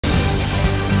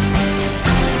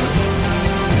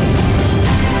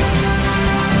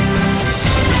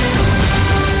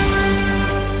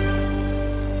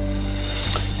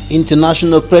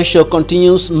International pressure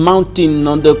continues mounting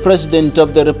on the President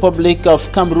of the Republic of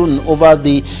Cameroon over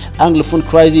the Anglophone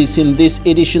crisis. In this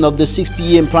edition of the 6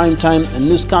 p.m. primetime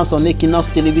newscast on Equinox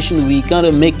Television, we're going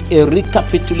to make a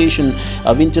recapitulation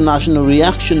of international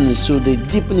reactions to the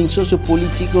deepening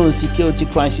socio-political and security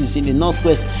crisis in the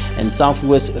northwest and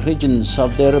southwest regions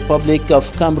of the Republic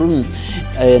of Cameroon.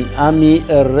 An army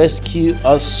rescue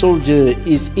soldier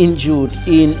is injured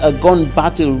in a gun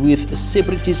battle with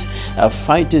separatist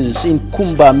fighters in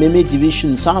Kumba Meme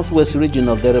Division, southwest region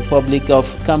of the Republic of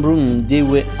Cameroon. They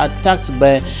were attacked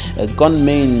by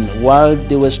gunmen while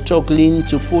they were struggling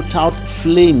to put out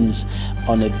flames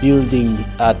on a building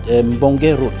at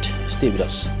Mbonge Road. Stay with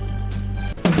us.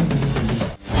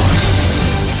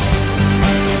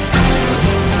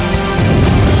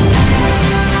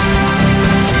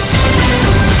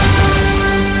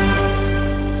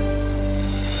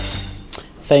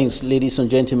 Thanks, ladies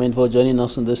and gentlemen, for joining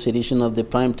us on this edition of the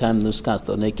Primetime Newscast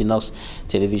on Equinox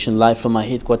Television, live from our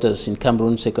headquarters in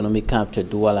Cameroon's economic capital,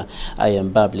 Douala. I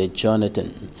am Bable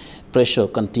Jonathan. Pressure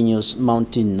continues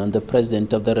mounting on the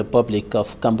President of the Republic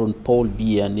of Cameroon, Paul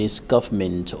Biya, and his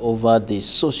government over the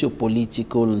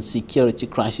socio-political and security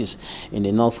crisis in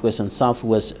the northwest and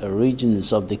southwest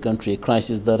regions of the country, a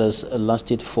crisis that has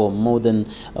lasted for more than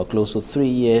close to 3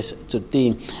 years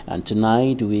today. And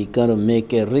tonight we're going to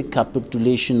make a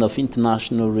recapitulation of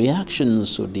international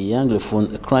reactions to the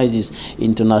Anglophone crisis.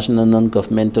 International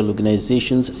non-governmental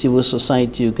organizations, civil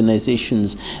society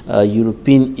organizations,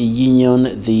 European Union,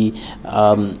 the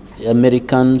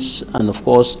Americans, and of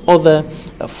course other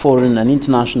foreign and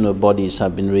international bodies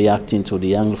have been reacting to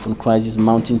the Anglophone crisis,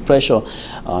 mounting pressure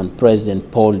on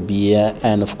President Paul Biya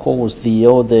and of course the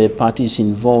other parties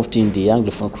involved in the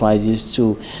Anglophone crisis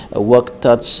to work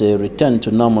towards a return to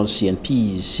normalcy and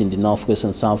peace in the northwest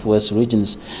and southwest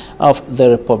regions of the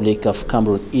Republic of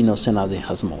Cameroon. Innocent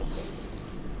has more.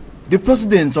 The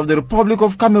President of the Republic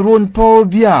of Cameroon, Paul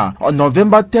Biya, on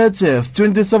November 30th,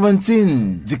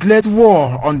 2017, declared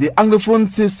war on the Anglophone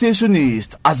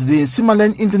secessionists at the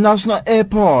Simalène International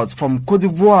Airport from Côte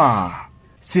d'Ivoire.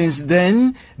 Since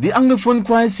then, the Anglophone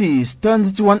crisis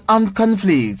turned to an armed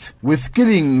conflict, with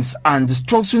killings and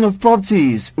destruction of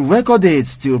properties recorded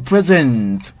till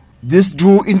present. This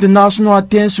drew international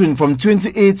attention from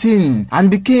 2018 and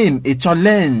became a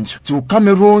challenge to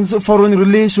Cameroon's foreign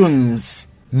relations.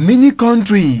 Many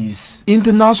countries,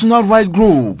 international rights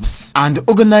groups, and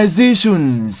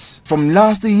organizations from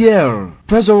last year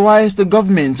pressurized the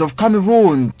government of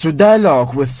Cameroon to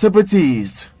dialogue with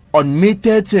separatists. On May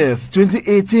 30th,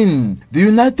 2018, the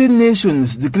United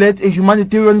Nations declared a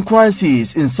humanitarian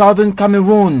crisis in southern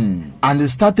Cameroon and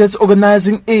started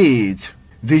organizing aid.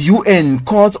 The UN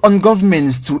called on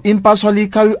governments to impartially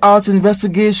carry out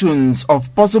investigations of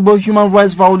possible human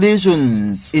rights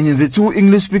violations in the two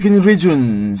English-speaking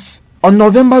regions. On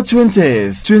November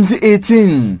 20,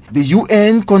 2018, the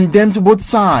UN condemned both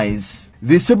sides,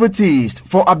 the separatists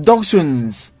for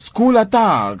abductions, school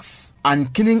attacks,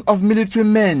 and killing of military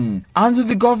men, and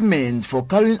the government for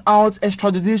carrying out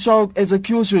extrajudicial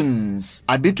executions,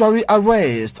 arbitrary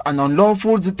arrest, and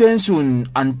unlawful detention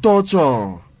and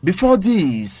torture. Before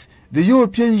this, the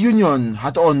European Union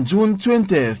had on June 20,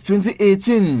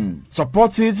 2018,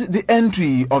 supported the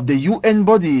entry of the UN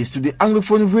bodies to the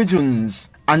Anglophone regions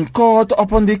and called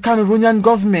upon the Cameroonian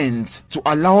government to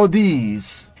allow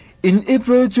this. In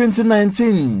April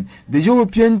 2019, the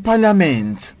European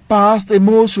Parliament passed a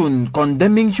motion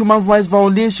condemning human rights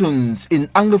violations in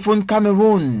Anglophone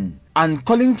Cameroon and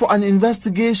calling for an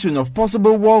investigation of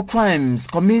possible war crimes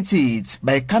committed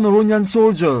by Cameroonian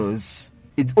soldiers.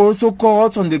 It also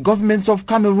calls on the government of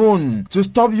Cameroon to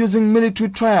stop using military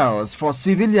trials for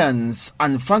civilians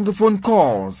and francophone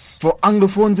courts for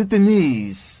Anglophone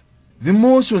detainees. The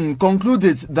motion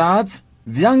concluded that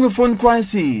the Anglophone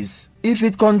crisis, if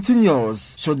it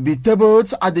continues, should be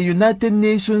tabled at the United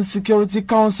Nations Security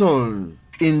Council.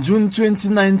 In June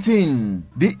 2019,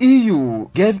 the EU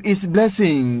gave its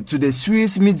blessing to the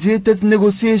Swiss-mediated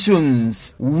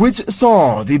negotiations, which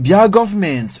saw the Biya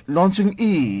government launching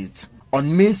it.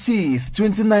 On May 6,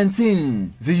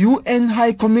 2019, the UN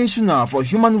High Commissioner for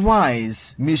Human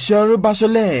Rights, Michelle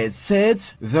Bachelet, said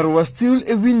there was still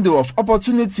a window of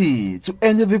opportunity to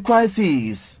end the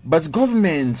crisis, but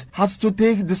government has to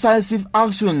take decisive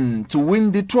action to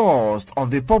win the trust of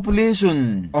the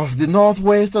population of the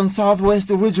northwest and southwest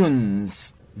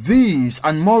regions. These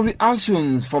and more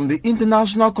reactions from the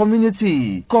international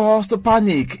community caused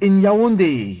panic in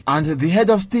Yaoundé, and the head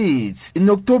of state in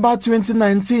October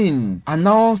 2019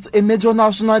 announced a major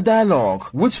national dialogue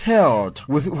which held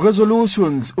with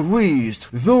resolutions reached,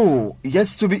 though yet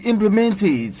to be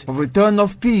implemented, for return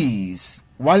of peace.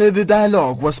 While the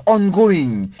dialogue was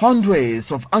ongoing,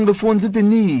 hundreds of Anglophone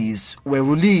detainees were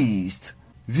released.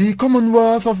 The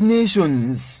Commonwealth of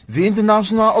Nations, the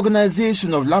International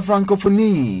Organization of La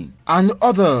Francophonie, and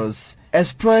others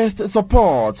expressed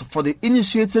support for the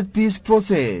initiated peace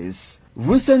process.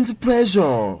 Recent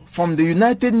pressure from the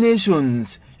United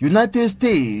Nations, United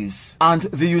States, and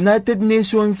the United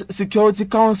Nations Security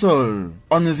Council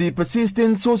on the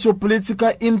persistent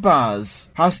socio-political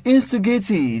impasse has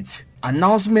instigated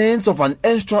announcement of an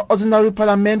extraordinary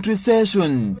parliamentary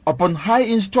session upon high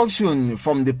instruction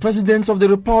from the President of the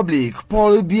Republic,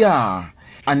 Paul Biya.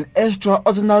 An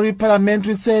extraordinary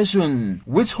parliamentary session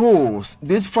which holds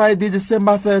this Friday,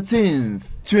 December 13th,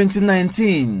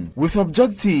 2019, with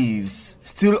objectives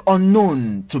still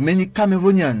unknown to many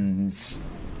Cameroonians.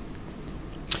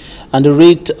 And the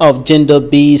rate of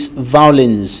gender-based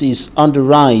violence is on the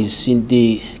rise in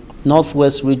the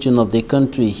northwest region of the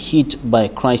country, hit by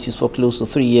crisis for close to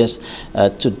 3 years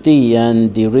today,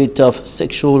 and the rate of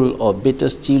sexual, or better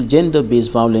still gender-based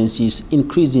violence, is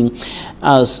increasing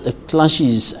as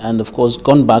clashes and of course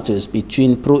gun battles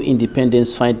between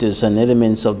pro-independence fighters and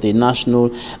elements of the national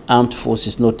armed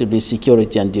forces, notably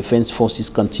security and defense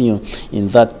forces, continue in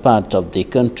that part of the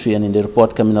country. And in the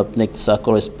report coming up next, our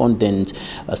correspondent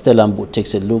Stella Mbu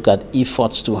takes a look at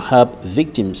efforts to help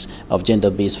victims of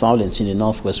gender-based violence in the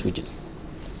northwest region.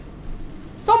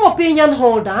 Some opinion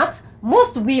hold that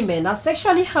most women are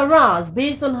sexually harassed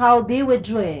based on how they were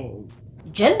dressed.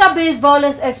 Gender-based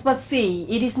violence experts say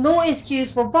it is no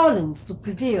excuse for violence to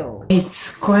prevail.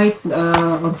 It's quite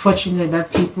unfortunate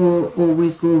that people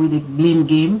always go with a blame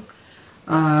game.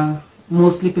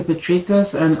 Mostly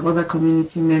perpetrators and other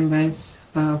community members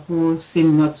who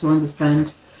seem not to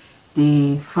understand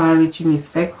the far-reaching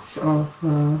effects of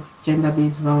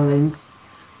gender-based violence,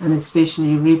 and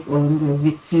especially rape on the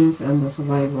victims and the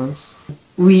survivors.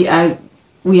 We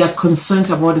are concerned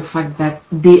about the fact that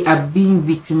they are being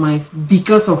victimized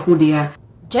because of who they are.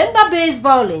 Gender-based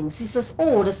violence is as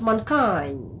old as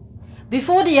mankind.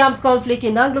 Before the armed conflict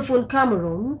in Anglophone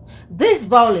Cameroon, this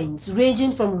violence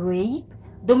ranging from rape,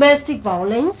 domestic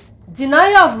violence,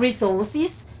 denial of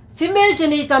resources, female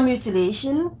genital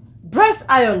mutilation, breast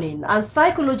ironing, and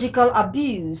psychological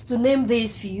abuse, to name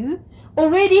these few,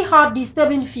 already had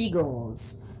disturbing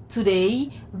figures. Today,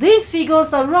 these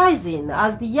figures are rising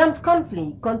as the armed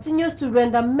conflict continues to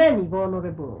render many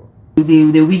vulnerable.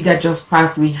 The week that just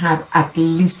passed, we had at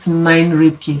least 9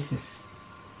 rape cases.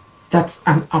 That's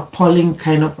an appalling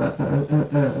kind of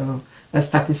a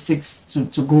statistics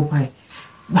to go by.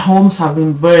 Homes have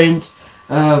been burned,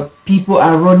 people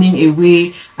are running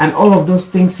away, and all of those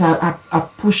things are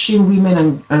pushing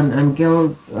women and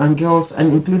girls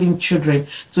and including children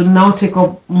to now take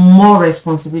up more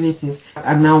responsibilities.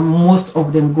 And now most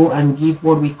of them go and give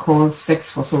what we call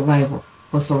sex for survival.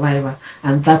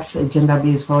 And that's a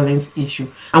gender-based violence issue.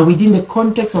 And within the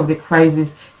context of the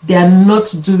crisis, they are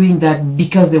not doing that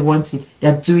because they want it. They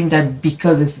are doing that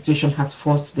because the situation has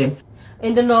forced them.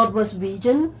 In the Northwest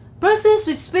region, persons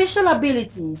with special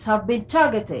abilities have been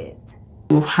targeted.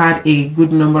 We've had a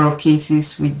good number of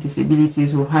cases with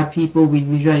disabilities. We've had people with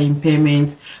visual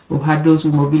impairments. We've had those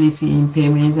with mobility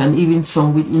impairments, and even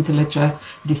some with intellectual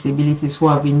disabilities who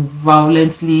have been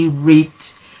violently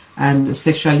raped and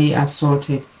sexually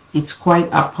assaulted. It's quite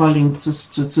appalling to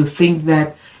think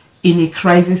that in a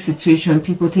crisis situation,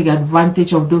 people take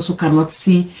advantage of those who cannot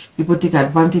see. People take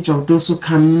advantage of those who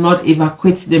cannot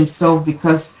evacuate themselves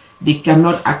because they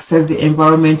cannot access the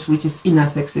environment which is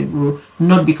inaccessible,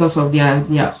 not because of their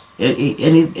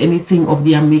anything of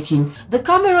their making. The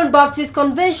Cameroon Baptist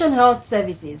Convention Health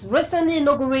Services recently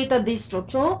inaugurated this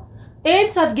structure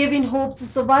aimed at giving hope to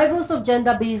survivors of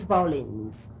gender-based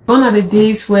violence. Gone are the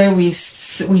days where we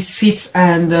sit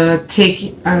and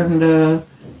take and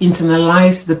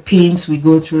internalize the pains we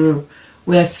go through.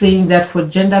 We are saying that for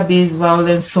gender-based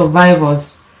violence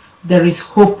survivors, there is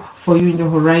hope for you in the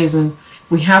horizon.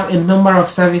 We have a number of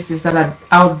services that are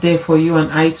out there for you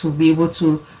and I to be able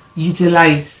to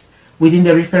utilize within the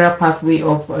referral pathway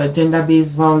of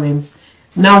gender-based violence.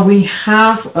 Now we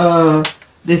have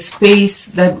the space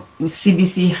that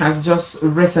CBC has just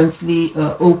recently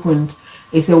opened.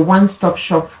 It's a one-stop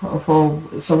shop for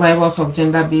survivors of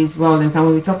gender-based violence. And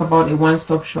when we talk about a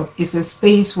one-stop shop, it's a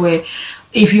space where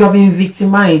if you have been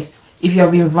victimized, if you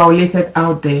have been violated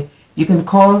out there, you can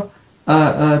call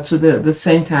to the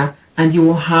center, and you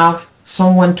will have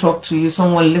someone talk to you,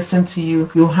 someone listen to you.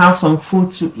 You'll have some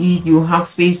food to eat. You'll have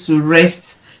space to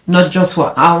rest, not just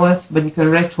for hours, but you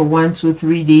can rest for 1, 2,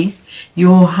 3 days.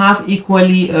 You'll have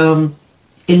equally a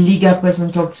legal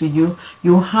person talk to you.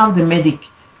 You'll have the medic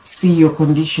see your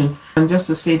condition. And just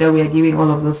to say that we are giving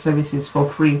all of those services for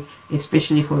free,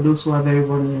 especially for those who are very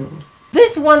vulnerable.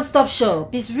 This one-stop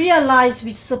shop is realized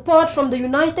with support from the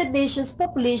United Nations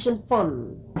Population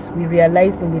Fund. We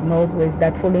realized in the Northwest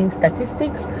that following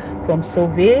statistics from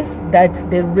surveys that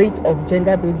the rate of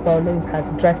gender-based violence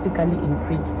has drastically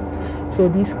increased. So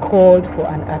this called for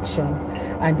an action,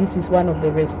 and this is one of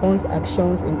the response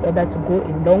actions in order to go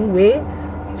a long way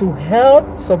to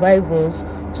help survivors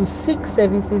to seek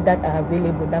services that are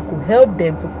available that could help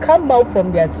them to come out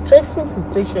from their stressful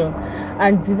situation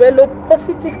and develop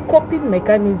positive coping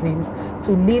mechanisms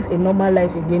to live a normal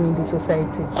life again in the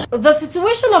society. The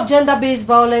situation of gender-based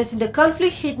violence in the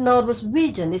conflict-hit Northwest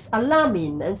region is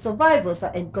alarming, and survivors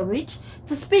are encouraged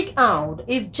to speak out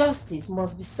if justice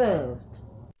must be served.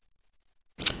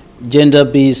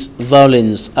 Gender-based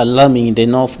violence alarming in the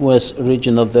northwest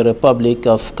region of the Republic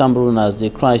of Cameroon as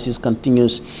the crisis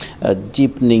continues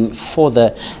deepening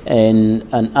further, and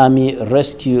an army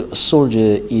rescue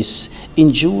soldier is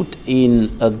injured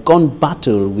in a gun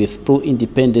battle with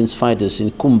pro-independence fighters in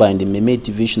Kumba in the Meme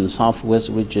Division, southwest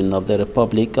region of the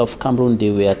Republic of Cameroon. They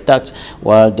were attacked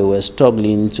while they were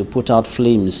struggling to put out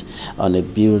flames on a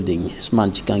building.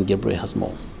 Smanchikan Gebre has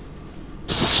more.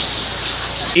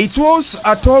 It was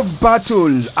a tough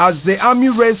battle as the Army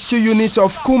Rescue Unit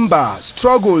of Kumba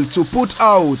struggled to put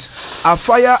out a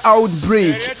fire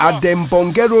outbreak at the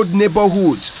Mbonge Road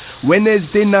neighborhood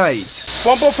Wednesday night.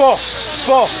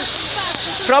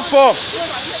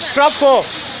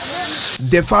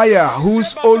 The fire,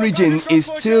 whose origin is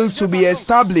still to be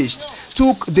established,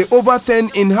 took the over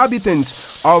 10 inhabitants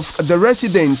of the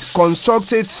residence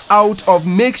constructed out of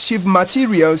makeshift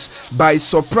materials by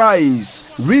surprise.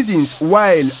 Reasons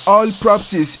while all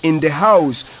properties in the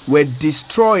house were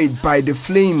destroyed by the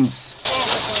flames.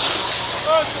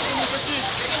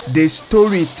 The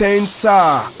story turned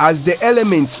sour as the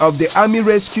elements of the Army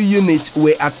Rescue Unit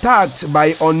were attacked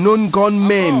by unknown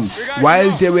gunmen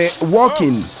while they were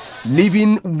walking,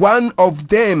 leaving one of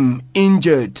them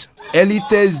injured. Early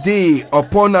Thursday,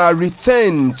 upon our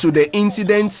return to the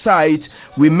incident site,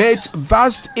 we met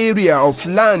vast area of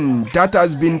land that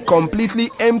has been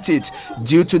completely emptied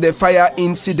due to the fire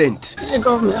incident. The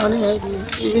government only helped me,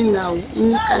 even now,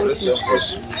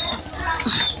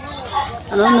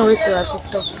 I don't know what to have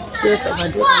picked up. Tears of a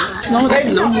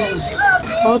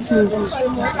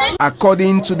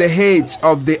According to the heads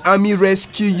of the Army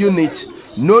Rescue Unit,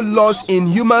 no loss in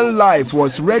human life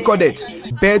was recorded,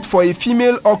 but for a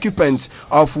female occupant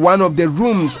of one of the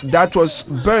rooms that was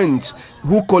burnt,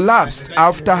 who collapsed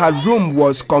after her room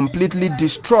was completely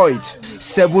destroyed.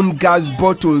 7 gas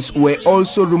bottles were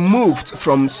also removed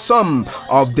from some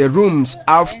of the rooms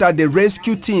after the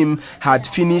rescue team had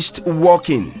finished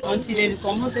working. Until they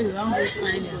come,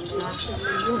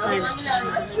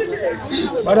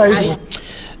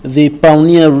 The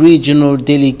Pioneer Regional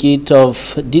Delegate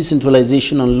of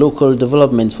Decentralization and Local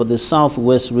Development for the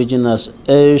Southwest region has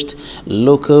urged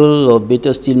local, or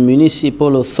better still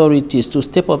municipal authorities to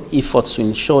step up efforts to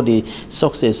ensure the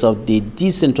success of the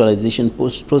decentralization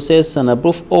process and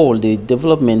above all the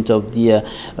development of their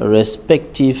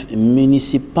respective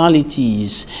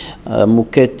municipalities.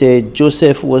 Mukete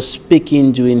Joseph was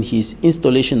speaking during his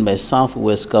installation by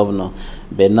Southwest Governor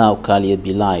Bernard Kalia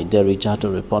Bilai. Derek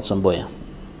Jato reports on Boya.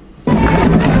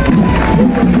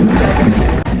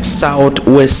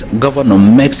 Southwest Governor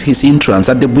makes his entrance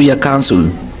at the Buya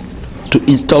Council to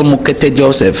install Mukete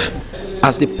Joseph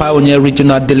as the Pioneer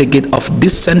Regional Delegate of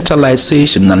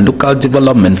Decentralization and Local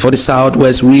Development for the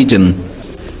Southwest region.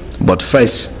 But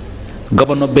first,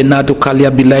 Governor Bernardo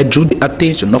Kalia Bilai drew the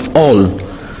attention of all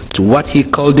to what he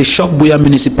called the shock Buya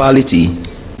municipality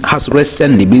has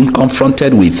recently been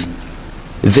confronted with: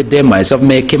 the demise of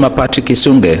Mayor Kema Patrick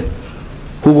Isunge,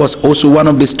 who was also one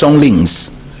of the strong links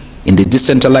in the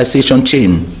decentralization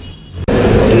chain.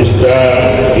 Mr.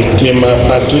 Kema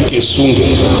Patrick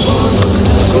Isunge.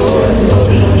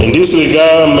 In this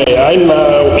regard, may I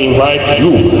now invite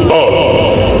you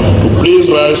all to please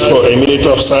rise for a minute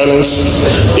of silence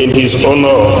in his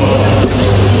honor.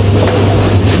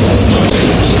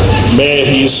 May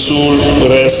his soul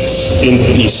rest in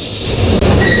peace.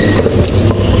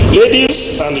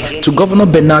 Ladies and gentlemen. To Governor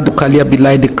Bernardo Kalia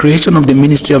Bilai, the creation of the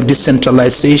Ministry of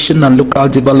Decentralization and Local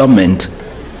Development,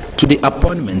 to the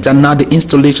appointment and now the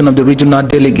installation of the regional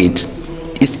delegate,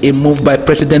 is a move by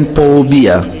President Paul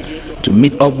Biya to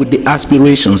meet up with the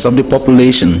aspirations of the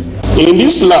population. In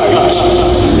this light,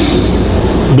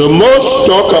 the most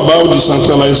talk about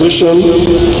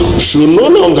decentralization should no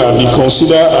longer be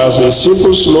considered as a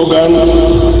simple slogan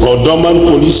or dormant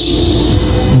policy,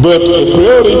 but a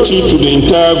priority to the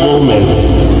entire government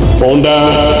under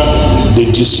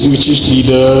the distinguished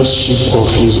leadership of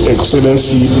His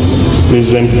Excellency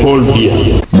President Paul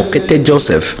Biya. Mokete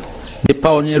Joseph, the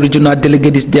pioneer regional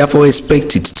delegate, is therefore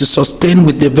expected to sustain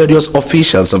with the various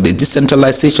officials of the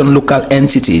decentralization local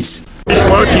entities.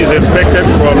 What is expected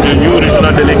from the new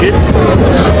regional delegate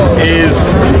is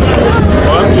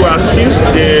to assist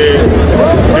the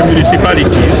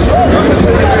municipalities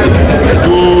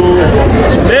to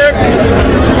make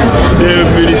the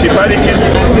municipalities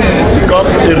become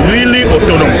really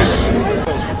autonomous.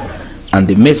 And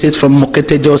the message from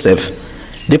Mokete Joseph,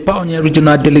 the pioneer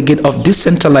regional delegate of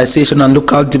decentralization and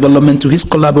local development, to his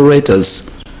collaborators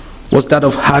was that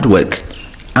of hard work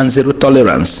and zero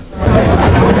tolerance. No,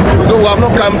 we have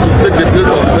not come to take the place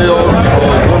of mayors or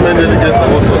government delegates or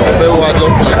whatsoever, but we are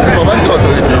just like supervising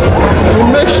authorities to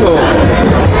make sure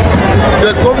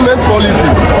the government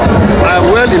policies are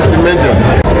well implemented,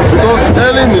 because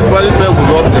any municipality will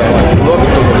not be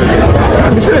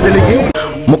tolerated.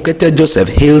 Mokete Joseph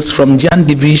hails from Jian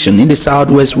Division in the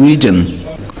Southwest region,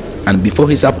 and before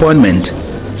his appointment,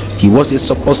 he was a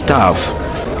support staff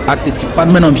at the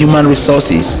Department of Human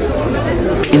Resources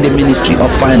in the Ministry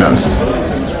of Finance.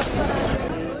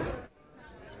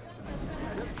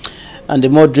 And the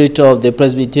moderator of the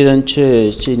Presbyterian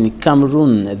Church in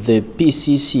Cameroon, the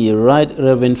PCC, Right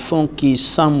Reverend Funky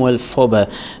Samuel Foba,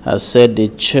 has said the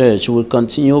church will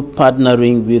continue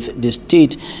partnering with the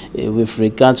state with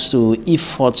regards to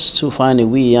efforts to find a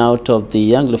way out of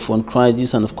the Anglophone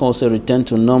crisis and, of course, a return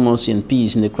to normalcy and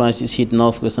peace in the crisis-hit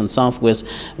northwest and southwest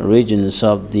regions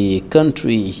of the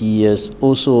country. He has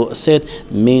also said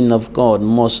men of God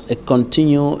must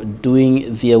continue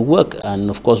doing their work and,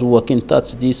 of course, working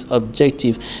towards this objective,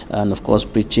 and of course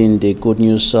preaching the good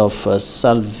news of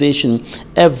salvation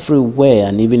everywhere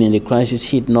and even in the crisis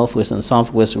hit northwest and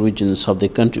southwest regions of the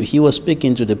country. He was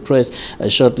speaking to the press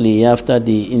shortly after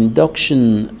the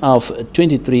induction of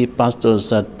 23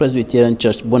 pastors at Presbyterian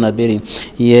Church Bonaberi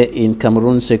here in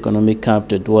Cameroon's economic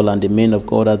capital Douala, and the men of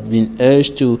God have been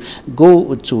urged to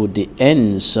go to the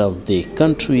ends of the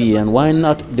country and why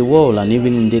not the world and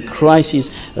even in the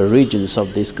crisis regions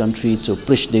of this country to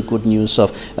preach the good news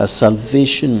of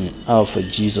salvation of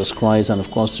Jesus Christ and of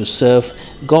course to serve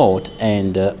God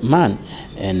and man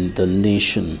and the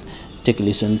nation. Take a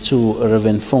listen to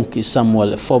Reverend Funky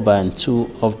Samuel Foba and two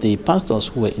of the pastors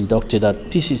who were inducted at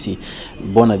PCC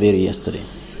Bonaberi yesterday.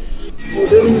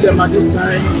 Ordaining them at this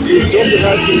time is just the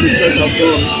right thing the church has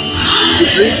done to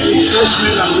bring in fresh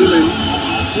men and women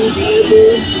who will be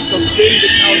able to sustain the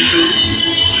country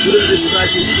during this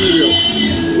crisis period,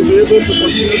 to be able to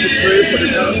continue to pray for the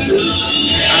country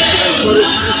and to encourage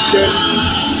Christians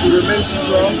to remain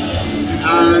strong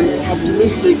and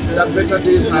optimistic that better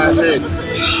days are ahead.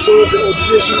 So the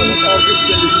ordination of these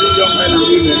 23 young men and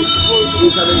women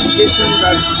is an indication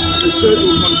that the church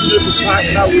will continue to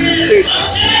partner with the state to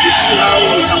see how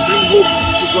we can bring hope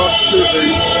to God's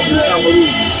children in Cameroon.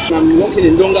 I'm working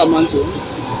in Donga Mountain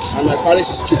and my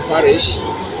parish is Chuk Parish.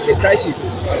 The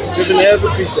crisis driven every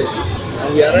Christian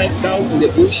and we are right down in the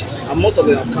bush and most of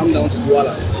them have come down to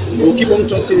Douala. We will keep on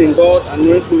trusting in God and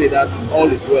knowing fully that all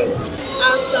is well.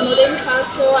 As an ordained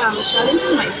pastor, I'm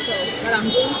challenging myself that I'm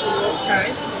going to work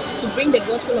hard to bring the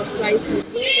gospel of Christ to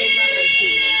wherever I go.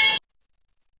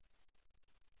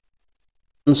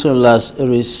 Council has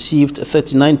received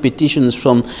 39 petitions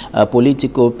from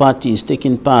political parties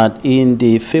taking part in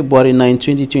the February 9,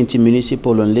 2020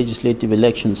 municipal and legislative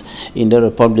elections in the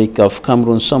Republic of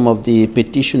Cameroon. Some of the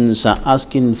petitions are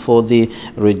asking for the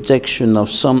rejection of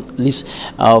some list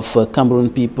of Cameroon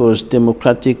People's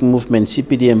Democratic Movement,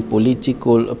 CPDM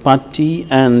political party,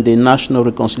 and the National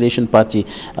Reconciliation Party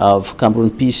of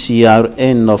Cameroon,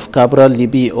 PCRN of Cabral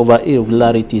Libi, over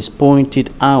irregularities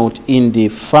pointed out in the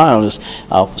files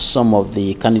of some of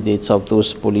the candidates of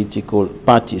those political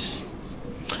parties.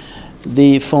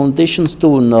 The foundation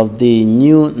stone of the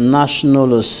new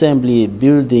National Assembly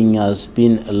building has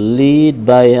been laid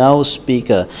by House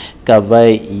Speaker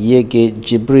Kavai Yege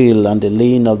Jibril, and the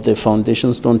laying of the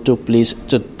foundation stone took place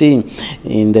today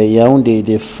in the Yaoundé.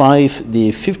 The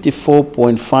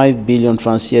 54.5 billion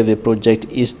francs CFA project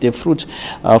is the fruit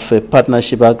of a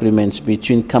partnership agreement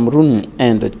between Cameroon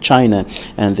and China,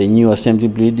 and the new assembly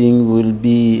building will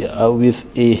be with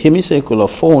a hemicycle of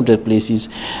 400 places,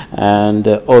 and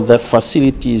other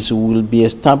facilities will be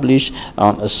established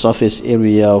on a surface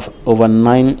area of over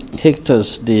 9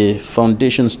 hectares. The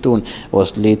foundation stone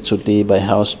was laid today by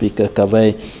House Speaker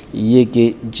Kavai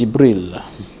Yege Jibril.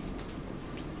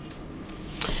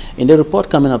 In the report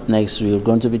coming up next, we're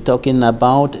going to be talking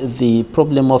about the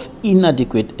problem of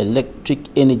inadequate electric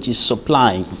energy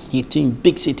supply hitting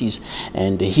big cities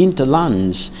and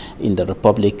hinterlands in the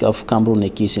Republic of Cameroon. A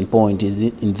case in point is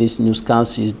in this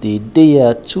newscast is the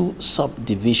Deya 2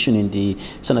 subdivision in the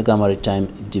Senegal Maritime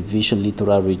Division,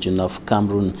 littoral region of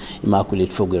Cameroon. Immaculate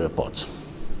Fogwe reports.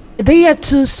 Deya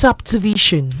 2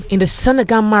 subdivision in the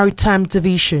Senegal Maritime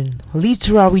Division,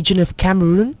 littoral region of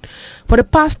Cameroon, for the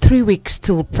past 3 weeks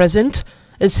till present,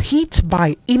 is hit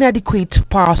by inadequate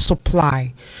power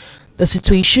supply. The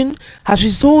situation has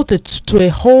resulted to a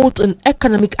halt in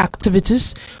economic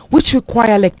activities which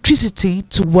require electricity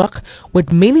to work,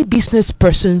 with many business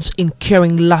persons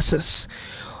incurring losses.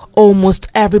 Almost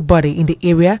everybody in the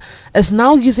area is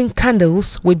now using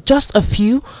candles, with just a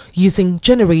few using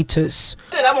generators.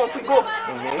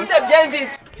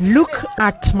 Look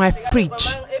at my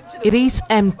fridge. It is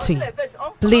empty.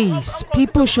 Please,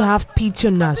 people should have pity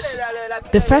on us.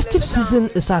 The festive season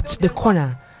is at the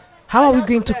corner. How are we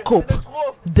going to cope?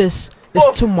 This is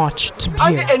too much to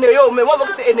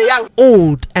bear.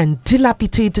 Old and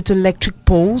dilapidated electric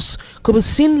poles could be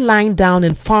seen lying down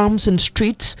in farms and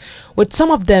streets, with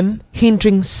some of them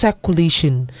hindering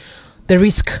circulation. The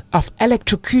risk of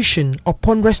electrocution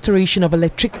upon restoration of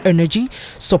electric energy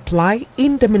supply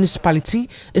in the municipality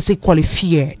is equally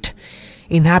feared.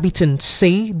 Inhabitants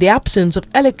say the absence of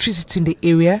electricity in the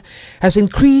area has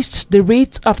increased the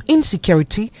rate of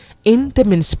insecurity in the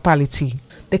municipality.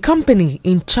 The company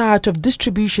in charge of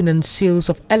distribution and sales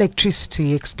of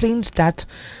electricity explained that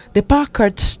the power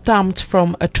cut stemmed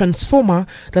from a transformer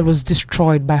that was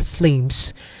destroyed by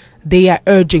flames. They are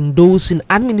urging those in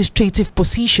administrative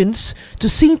positions to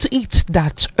see to it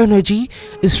that energy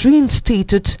is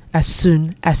reinstated as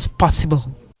soon as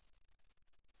possible.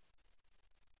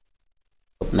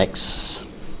 Next.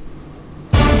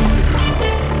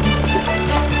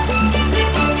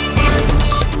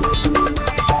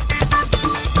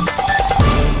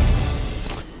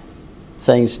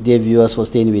 Thanks, dear viewers, for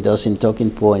staying with us in Talking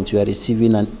Points. We are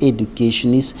receiving an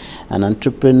educationist, an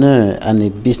entrepreneur, and a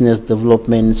business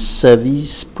development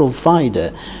service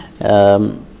provider.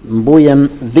 Mboyam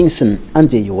Vincent,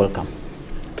 Ande, you're welcome.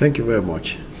 Thank you very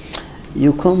much.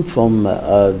 You come from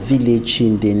a village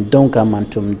in the Ndonga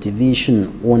Mantum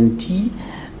Division 1D,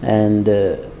 and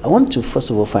I want to first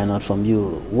of all find out from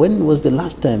you, when was the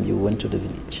last time you went to the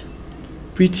village?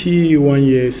 Pretty 1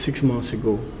 year, 6 months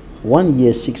ago. 1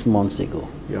 year, 6 months ago.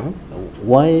 Yeah.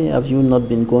 Why have you not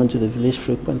been going to the village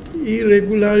frequently?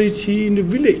 Irregularity in the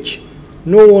village.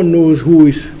 No one knows who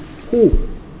is who.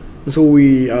 So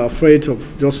we are afraid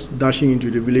of just dashing into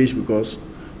the village because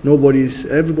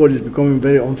everybody's becoming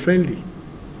very unfriendly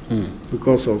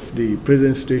because of the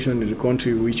present situation in the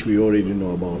country, which we already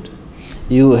know about.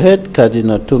 You heard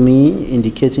Cardinal Tomi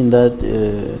indicating that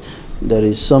there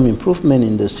is some improvement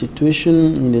in the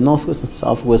situation in the northwest and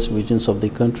southwest regions of the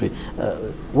country.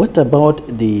 What about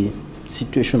the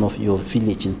situation of your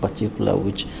village in particular,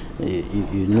 which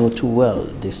you know too well,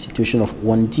 the situation of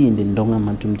 1D in the Ndonga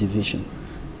Mantum Division?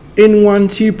 In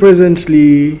 1D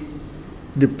presently,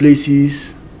 the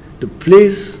place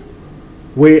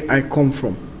where I come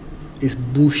from is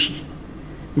bushy.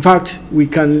 In fact, we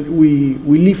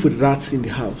live with rats in the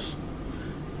house.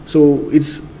 So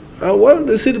it's well,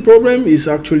 they say the problem is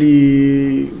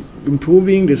actually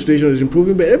improving, the situation is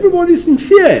improving, but everybody's in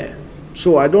fear.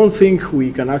 So I don't think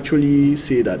we can actually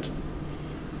say that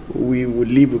we would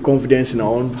live with confidence in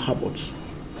our own habits.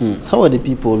 How are the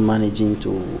people managing to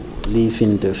live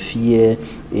in the fear,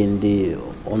 in the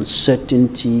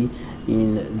uncertainty,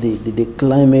 in the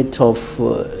climate of,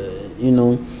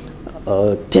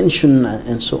 tension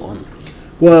and so on?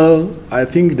 Well, I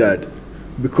think that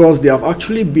because they have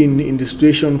actually been in the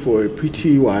situation for a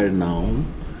pretty while now,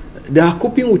 they are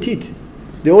coping with it.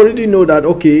 They already know that,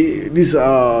 okay, these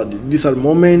are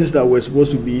moments that we're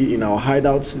supposed to be in our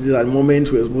hideouts, these are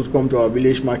moments we're supposed to come to our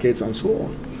village markets and so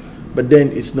on. But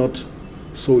then it's not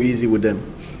so easy with them.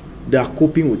 They are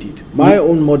coping with it. My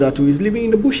own mother too is living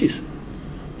in the bushes.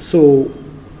 So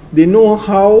they know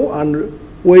how and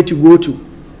where to go to.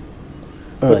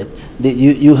 All right.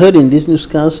 You heard in this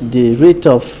newscast the rate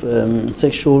of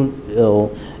sexual or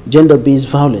gender-based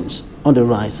violence on the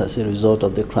rise as a result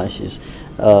of the crisis.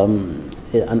 An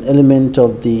element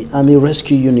of the Army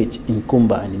Rescue Unit in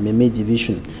Kumba in the Meme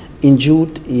Division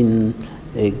injured in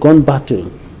a gun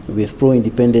battle with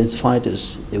pro-independence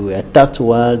fighters. They were attacked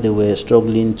while they were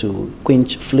struggling to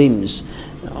quench flames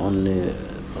on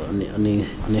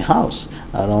a house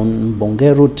around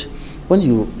Bonge Road when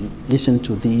you listen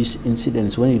to these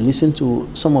incidents, when you listen to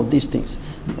some of these things,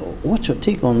 what's your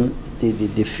take on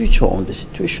the future on the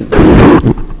situation?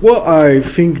 Well, I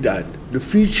think that the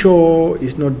future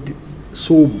is not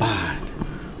so bad,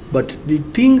 but the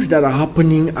things that are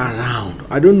happening around,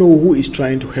 I don't know who is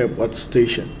trying to help what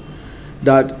station,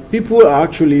 that people are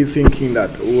actually thinking that,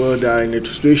 well, they are in a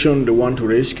situation they want to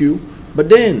rescue, but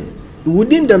then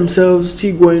within themselves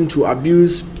still going to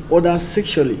abuse others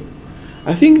sexually.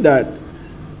 I think that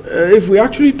if we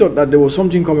actually thought that there was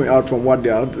something coming out from what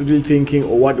they are really thinking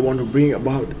or what they want to bring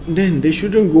about, then they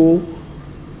shouldn't go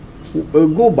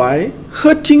by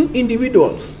hurting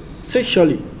individuals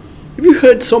sexually. If you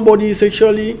hurt somebody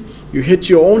sexually, you hurt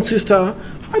your own sister,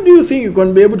 how do you think you're going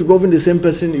to be able to govern the same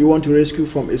person you want to rescue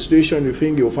from a situation you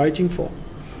think you're fighting for?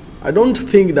 I don't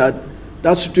think that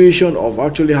that situation of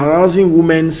actually harassing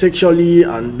women sexually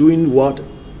and doing what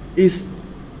is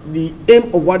the aim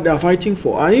of what they are fighting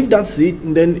for. And if that's it,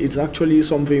 then it's actually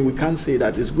something we can't say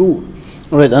that is good.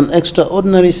 All right, an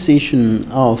extraordinary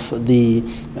session of the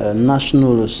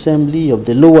National Assembly of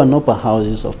the lower and upper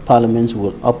houses of Parliament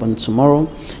will open tomorrow,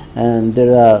 and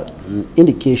there are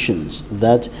indications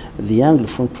that the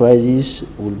Anglophone crisis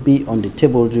will be on the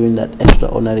table during that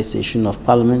extraordinary session of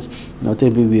Parliament,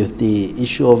 notably with the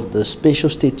issue of the special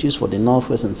status for the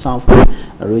northwest and southwest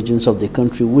regions of the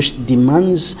country, which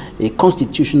demands a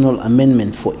constitutional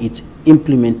amendment for its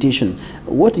implementation.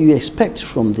 What do you expect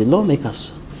from the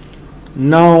lawmakers?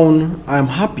 Now, I'm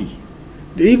happy.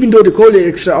 Even though they call it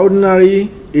extraordinary,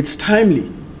 it's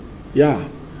timely. Yeah,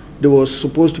 there was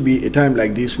supposed to be a time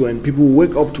like this when people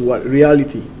wake up to what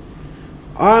reality.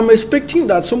 I'm expecting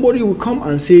that somebody will come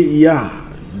and say,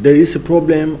 yeah, there is a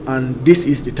problem and this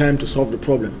is the time to solve the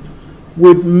problem,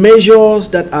 with measures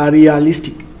that are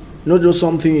realistic, not just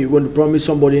something you're going to promise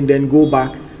somebody and then go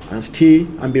back and stay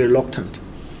and be reluctant.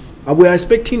 And we are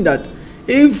expecting that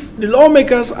if the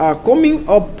lawmakers are coming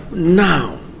up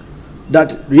now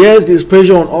that yes, there's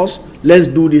pressure on us, let's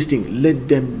do this thing, let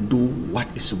them do what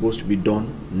is supposed to be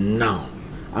done now.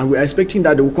 And we're expecting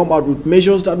that they will come out with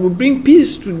measures that will bring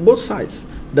peace to both sides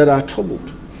that are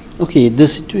troubled. Okay, the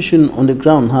situation on the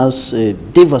ground has a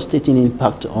devastating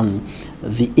impact on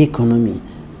the economy,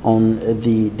 on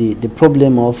the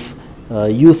problem of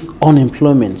youth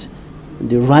unemployment,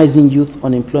 the rising youth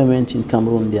unemployment in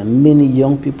Cameroon. There are many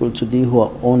young people today who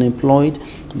are unemployed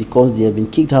because they have been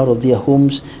kicked out of their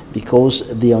homes,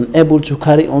 because they are unable to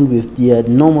carry on with their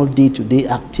normal day-to-day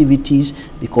activities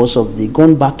because of the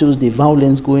gun battles, the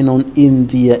violence going on in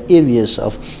their areas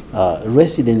of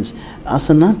residence. As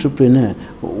an entrepreneur,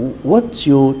 what's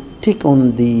your take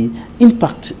on the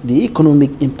impact, the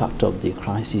economic impact of the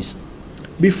crisis?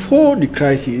 Before the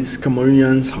crisis,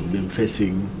 Cameroonians have been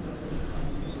facing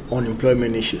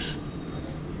unemployment issues.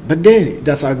 But then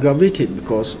that's aggravated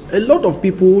because a lot of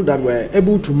people that were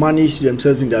able to manage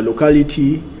themselves in their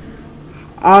locality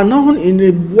are now in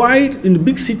the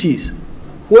big cities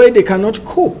where they cannot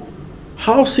cope.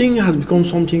 Housing has become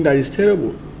something that is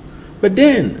terrible. But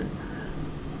then,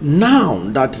 now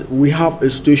that we have a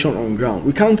situation on ground,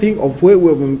 we can't think of where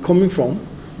we've been coming from,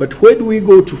 but where do we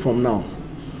go to from now?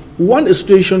 We want a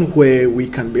situation where we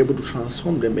can be able to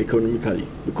transform them economically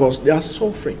because they are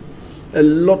suffering. A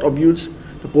lot of youths,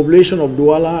 the population of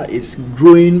Douala is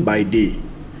growing by day.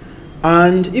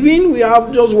 And even we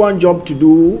have just one job to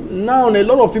do, now a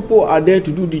lot of people are there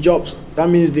to do the jobs. That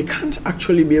means they can't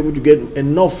actually be able to get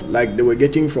enough like they were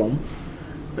getting from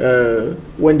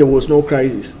when there was no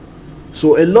crisis.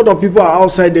 So a lot of people are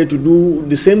outside there to do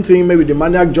the same thing, maybe the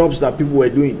maniac jobs that people were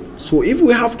doing. So if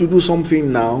we have to do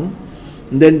something now,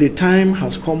 then the time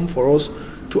has come for us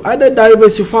to either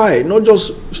diversify, not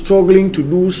just struggling to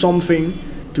do something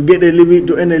to get a living,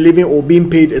 to earn a living or being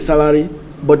paid a salary,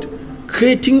 but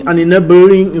creating an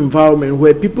enabling environment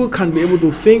where people can be able to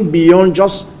think beyond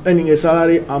just earning a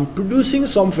salary and producing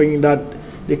something that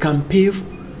they can pay,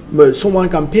 someone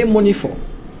can pay money for.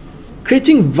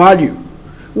 Creating value.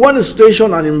 One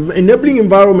situation, an enabling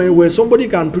environment where somebody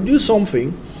can produce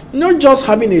something, not just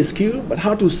having a skill, but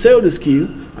how to sell the skill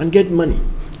and get money.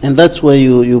 And that's where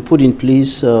you put in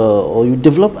place or you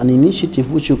develop an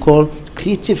initiative which you call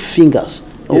Creative Fingers.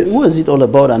 Yes. What is it all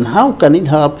about, and how can it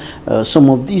help some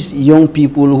of these young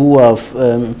people who have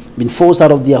been forced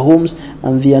out of their homes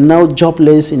and they are now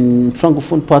jobless in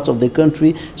francophone parts of the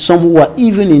country, some who are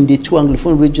even in the two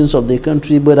anglophone regions of the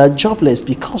country but are jobless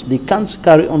because they can't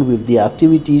carry on with their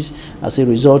activities as a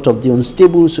result of the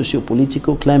unstable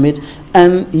socio-political climate,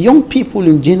 and young people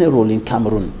in general in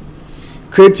Cameroon?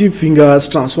 Creative Fingers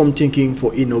Transform Thinking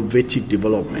for Innovative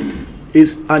Development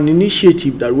is an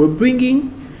initiative that we're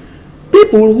bringing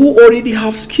people who already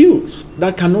have skills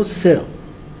that cannot sell.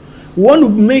 We want to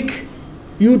make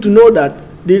you to know that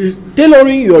the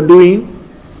tailoring you're doing,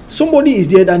 somebody is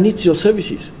there that needs your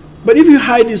services. But if you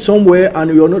hide it somewhere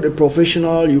and you're not a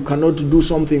professional, you cannot do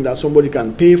something that somebody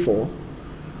can pay for,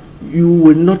 you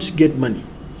will not get money.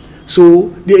 So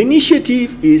the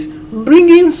initiative is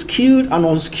bringing skilled and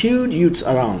unskilled youths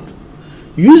around,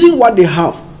 using what they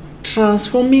have,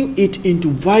 transforming it into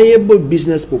viable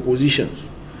business propositions,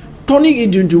 turning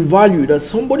it into value that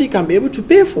somebody can be able to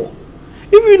pay for.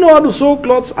 If you know how to sew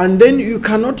clothes and then you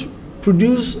cannot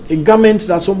produce a garment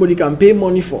that somebody can pay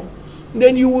money for,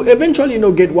 then you will eventually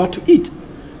not get what to eat.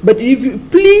 But if you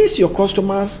please your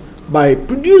customers by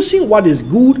producing what is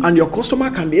good and your customer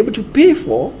can be able to pay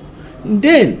for,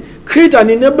 then create an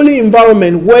enabling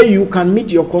environment where you can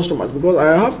meet your customers. Because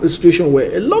I have a situation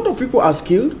where a lot of people are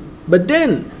skilled, but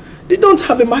then they don't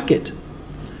have a market.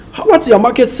 What's your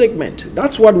market segment?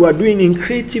 That's what we are doing in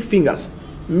Creative Fingers,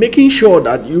 making sure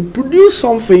that you produce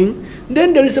something,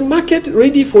 then there is a market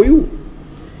ready for you.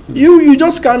 You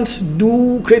just can't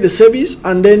create a service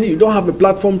and then you don't have a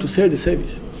platform to sell the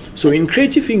service. So in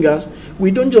Creative Fingers, we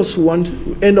don't just want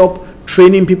to end up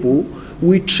training people.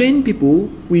 We train people,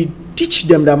 we teach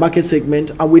them their market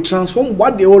segment, and we transform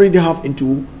what they already have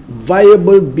into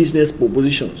viable business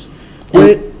propositions.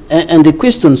 And the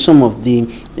question some of the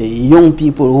young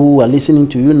people who are listening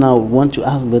to you now want to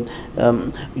ask, but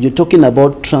you're talking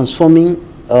about transforming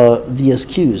their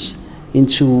skills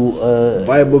into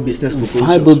viable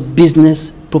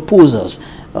business proposals,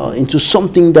 into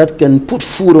something that can put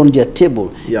food on their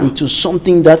table, into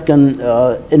something that can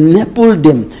enable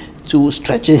them to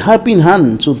stretch a helping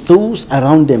hand to those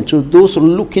around them, to those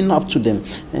looking up to them,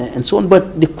 and so on.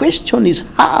 But the question is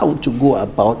how to go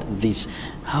about this.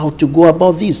 How to go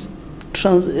about this?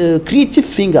 Creative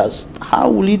Fingers, how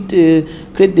will it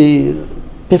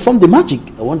perform the magic?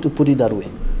 I want to put it that way.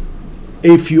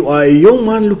 If you are a young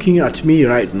man looking at me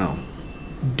right now,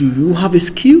 do you have a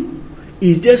skill?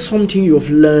 Is there something you have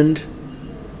learned?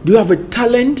 Do you have a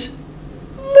talent?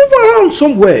 Move around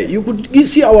somewhere. You could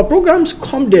see our programs,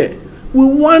 come there. We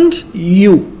want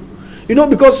you. You know,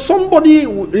 because somebody,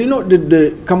 you know,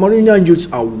 the Cameroonian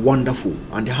youths are wonderful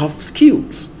and they have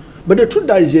skills. But the truth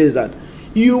that is here is that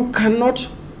you cannot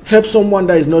help someone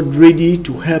that is not ready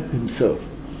to help himself.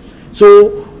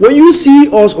 So when you see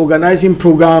us organizing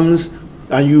programs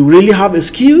and you really have a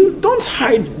skill, don't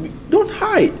hide. Don't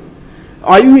hide.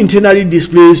 Are you internally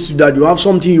displaced that you have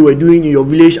something you were doing in your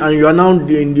village and you are now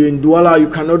in Douala, you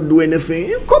cannot do anything?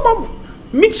 You come up,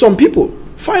 meet some people,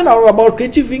 find out about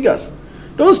Creative Fingers.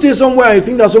 Don't stay somewhere and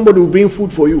think that somebody will bring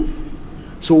food for you.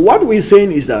 So what we're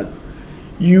saying is that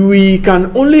we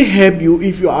can only help you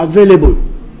if you are available.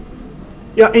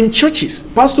 You are in churches.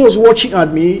 Pastors watching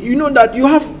at me, you know that you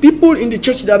have people in the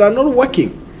church that are not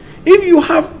working. If you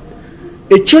have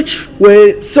a church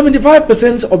where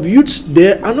 75% of youths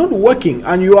there are not working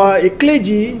and you are a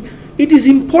clergy, it is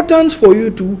important for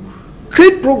you to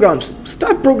create programs,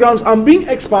 start programs and bring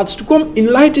experts to come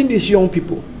enlighten these young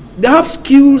people. They have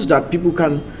skills that people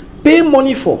can pay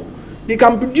money for. They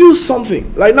can produce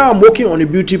something. Like now I'm working on a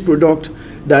beauty product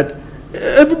that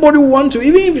everybody want to,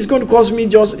 even if it's going to cost me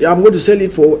I'm going to sell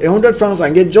it for 100 francs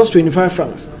and get just 25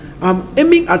 francs. I'm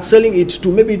aiming at selling it to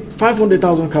maybe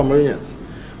 500,000 Cameroonians.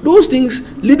 Those things,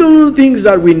 little things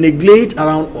that we neglect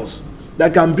around us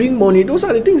that can bring money, those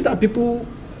are the things that people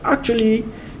actually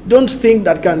don't think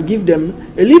that can give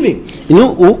them a living. You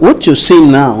know, what you're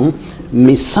saying now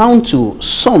may sound to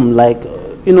some like,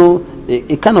 you know,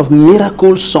 a kind of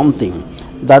miracle something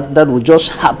that would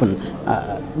just happen.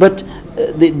 But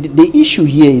the issue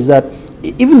here is that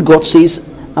even God says,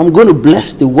 I'm going to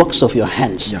bless the works of your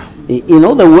hands. Yeah. In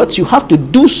other words, you have to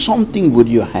do something with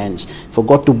your hands for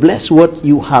God to bless what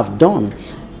you have done.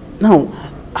 Now,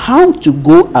 how to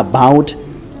go about,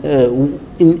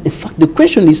 in fact, the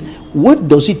question is, what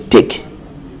does it take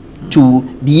to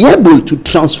be able to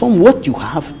transform what you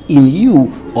have in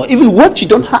you, or even what you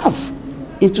don't have,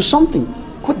 into something?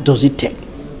 What does it take?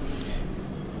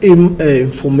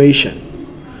 Information.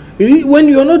 When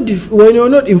you're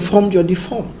not informed, you're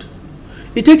deformed.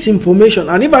 It takes information,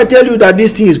 and if I tell you that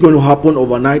this thing is going to happen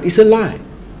overnight, it's a lie.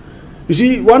 You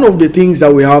see, one of the things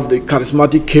that we have, the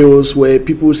charismatic chaos, where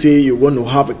people say you're going to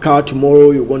have a car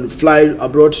tomorrow, you're going to fly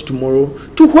abroad tomorrow.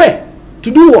 To where?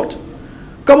 To do what?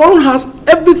 Cameroon has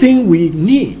everything we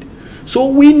need. So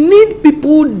we need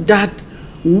people that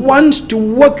want to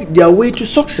work their way to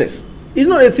success. It's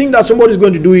not a thing that somebody is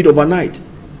going to do it overnight.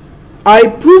 I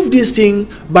prove this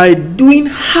thing by doing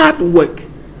hard work.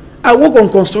 I work on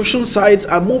construction sites.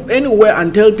 I move anywhere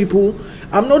and tell people,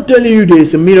 I'm not telling you there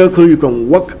is a miracle you can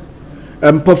work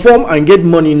and perform and get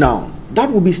money now. That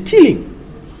would be stealing.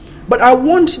 But I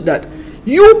want that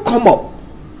you come up,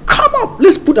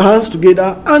 let's put our hands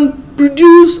together and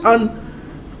produce and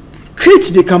create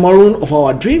the Cameroon of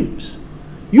our dreams.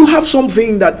 You have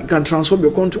something that can transform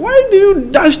your country. Why do you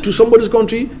dash to somebody's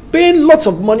country, paying lots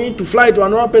of money to fly to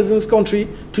another person's country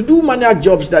to do maniac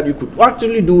jobs that you could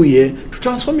actually do here to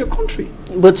transform your country?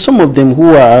 But some of them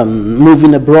who are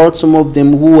moving abroad, some of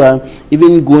them who are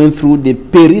even going through the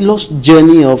perilous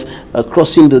journey of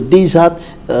crossing the desert,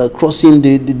 crossing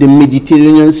the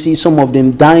Mediterranean Sea, some of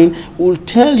them dying, will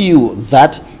tell you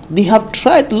that they have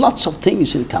tried lots of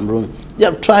things in Cameroon. They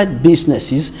have tried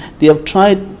businesses, they have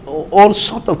tried all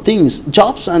sorts of things,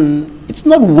 jobs, and it's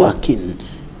not working.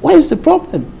 Why is the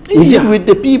problem? Is it with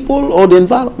the people or the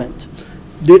environment?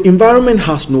 The environment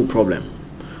has no problem.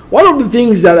 One of the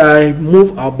things that I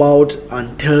move about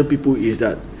and tell people is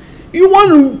that you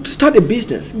want to start a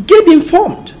business, get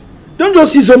informed. Don't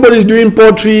just see somebody doing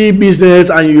poultry business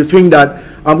and you think that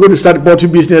I'm going to start a poultry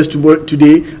business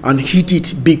today and hit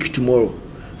it big tomorrow.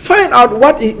 Find out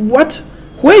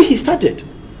where he started.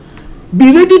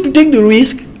 Be ready to take the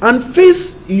risk and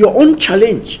face your own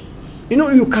challenge. You know,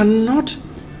 you cannot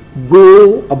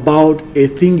go about a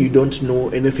thing you don't know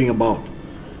anything about.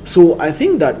 So I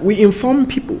think that we inform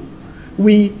people,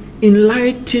 we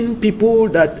enlighten people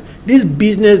that this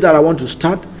business that I want to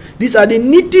start, these are the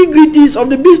nitty-gritties of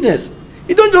the business.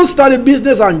 You don't just start a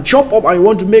business and jump up and you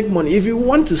want to make money. If you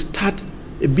want to start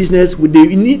a business with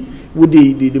the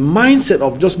mindset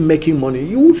of just making money,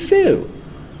 you will fail.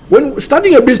 When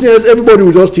starting a business, everybody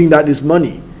will just think that is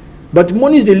money. But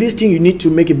money is the least thing you need to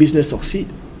make a business succeed.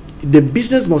 The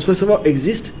business must first of all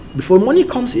exist before money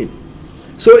comes in.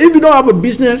 So if you don't have a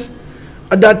business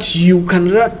that you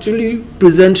can actually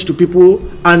present to people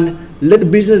and let the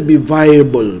business be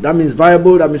viable, that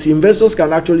means investors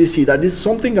can actually see that this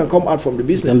something can come out from the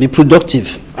business. And be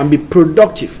productive. And be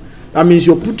productive. That means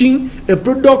you're putting a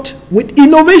product with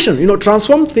innovation, you know,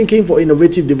 transform thinking for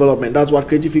innovative development. That's what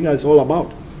Creative Finger is all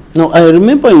about. Now, I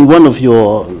remember in one of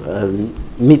your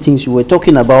meetings, you were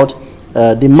talking about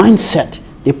the mindset,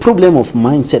 the problem of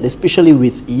mindset, especially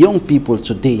with young people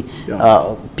today.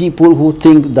 Yeah. People who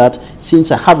think that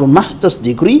since I have a master's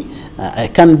degree, I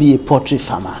can be a poultry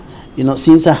farmer. You know,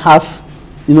 since I have,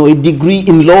 you know, a degree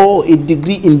in law, a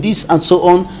degree in this and so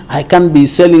on, I can be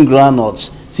selling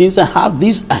groundnuts. Since I have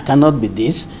this, I cannot be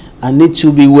this. I need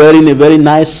to be wearing a very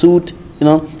nice suit, you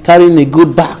know, carrying a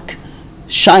good bag,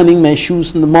 shining my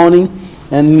shoes in the morning,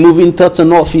 and moving towards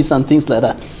an office and things like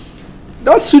that.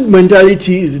 That suit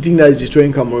mentality is the thing that is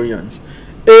destroying Cameroonians.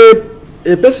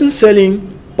 A person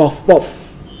selling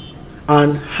puff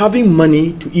and having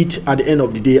money to eat at the end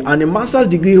of the day, and a master's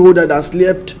degree holder that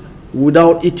slept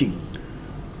without eating,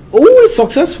 who is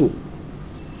successful?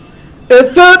 A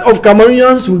third of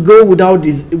Cameroonians will go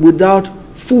without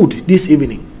food this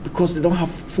evening because they don't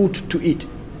have food to eat.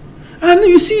 And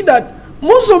you see that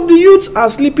most of the youths are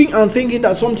sleeping and thinking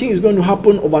that something is going to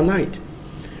happen overnight.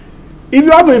 If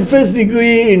you have a first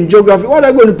degree in geography, what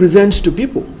are you going to present to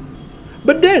people?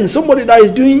 But then somebody that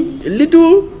is doing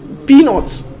little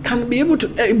peanuts can be able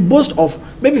to boast of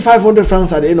maybe 500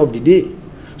 francs at the end of the day.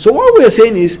 So what we are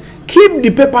saying is keep the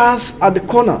papers at the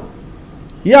corner.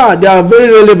 Yeah, they are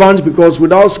very relevant because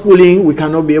without schooling, we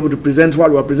cannot be able to present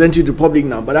what we are presenting to the public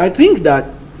now. But I think that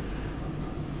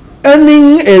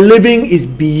earning a living is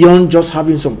beyond just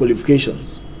having some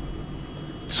qualifications.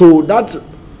 So that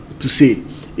to say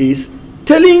is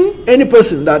telling any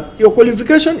person that your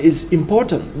qualification is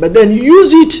important, but then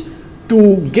use it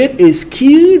to get a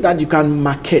skill that you can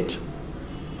market,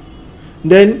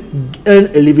 then earn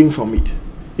a living from it.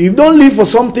 If you don't live for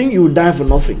something, you will die for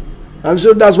nothing. And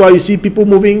so that's why you see people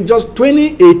moving. Just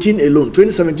 2018 alone,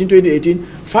 2017, 2018,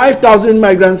 5,000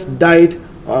 migrants died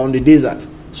on the desert,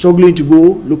 struggling to go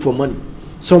look for money.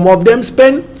 Some of them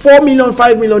spend 4 million,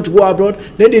 5 million to go abroad,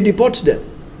 then they deport them.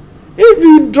 If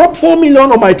you drop 4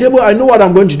 million on my table, I know what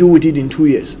I'm going to do with it in 2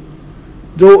 years.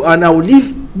 And I will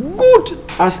live good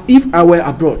as if I were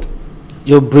abroad.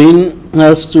 Your brain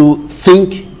has to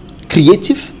think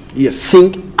creative. Yes.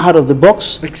 Think out of the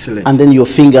box. Excellent. And then your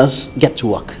fingers get to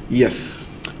work. Yes.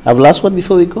 I have last word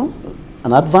before we go.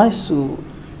 An advice to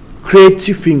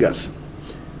Creative Fingers.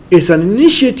 It's an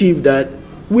initiative that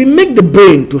we make the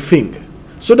brain to think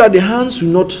so that the hands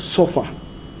will not suffer.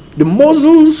 The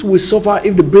muscles will suffer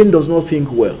if the brain does not think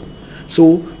well.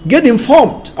 So get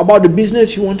informed about the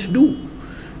business you want to do.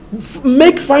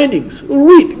 Make findings.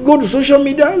 Read. Go to social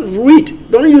media. Read.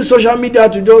 Don't use social media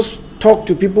to just talk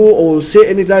to people or say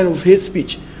any kind of hate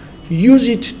speech. Use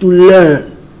it to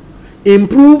learn.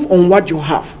 Improve on what you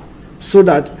have so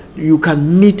that you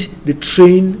can meet the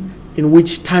train in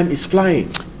which time is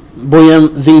flying. Boyan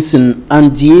Vincent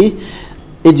Andie,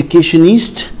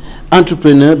 educationist,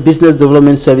 entrepreneur, business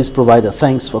development service provider.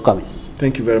 Thanks for coming.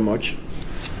 Thank you very much.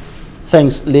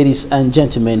 Thanks, ladies and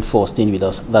gentlemen, for staying with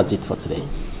us. That's it for today.